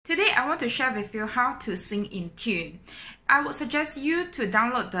want to share with you how to sing in tune. I would suggest you to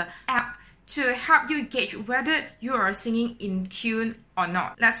download the app to help you gauge whether you are singing in tune or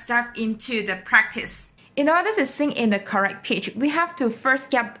not. Let's dive into the practice. In order to sing in the correct pitch, we have to first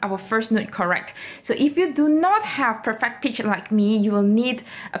get our first note correct. So if you do not have perfect pitch like me, you will need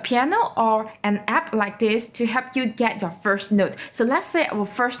a piano or an app like this to help you get your first note. So let's say our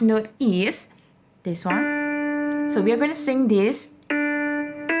first note is this one. So we are going to sing this.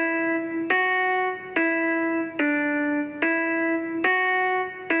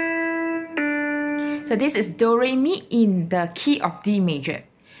 So this is Do, Re, Mi in the key of D major.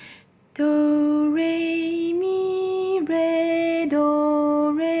 Do, Re, Mi, Re,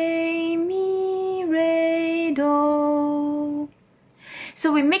 Do, Re, Mi, Re, Do.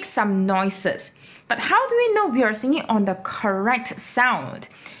 So we make some noises. But how do we know we are singing on the correct sound?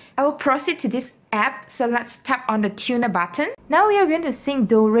 I will proceed to this app, so let's tap on the tuner button. Now we are going to sing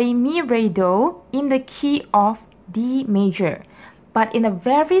Do, Re, Mi, Re, Do in the key of D major, but in a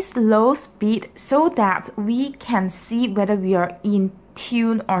very slow speed so that we can see whether we are in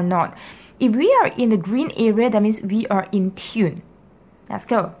tune or not. If we are in the green area, that means we are in tune. Let's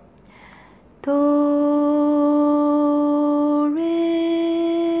go. Do, re,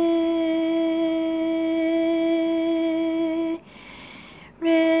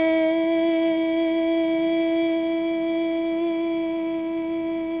 re,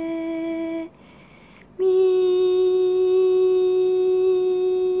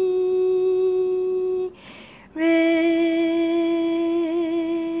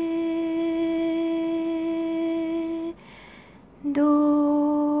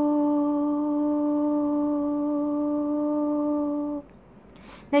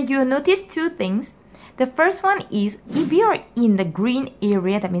 Now you will notice two things. The first one is if we are in the green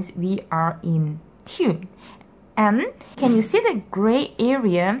area, that means we are in tune. And can you see the gray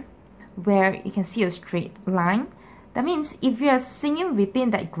area where you can see a straight line? That means if we are singing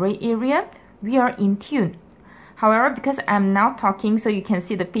within that gray area, we are in tune. However, because I'm now talking, so you can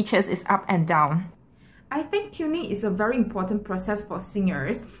see the pitches is up and down. I think tuning is a very important process for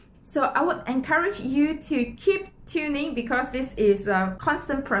singers. So I would encourage you to keep tuning because this is a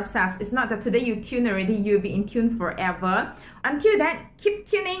constant process. It's not that today you tune already, you'll be in tune forever. Until then, keep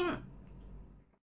tuning.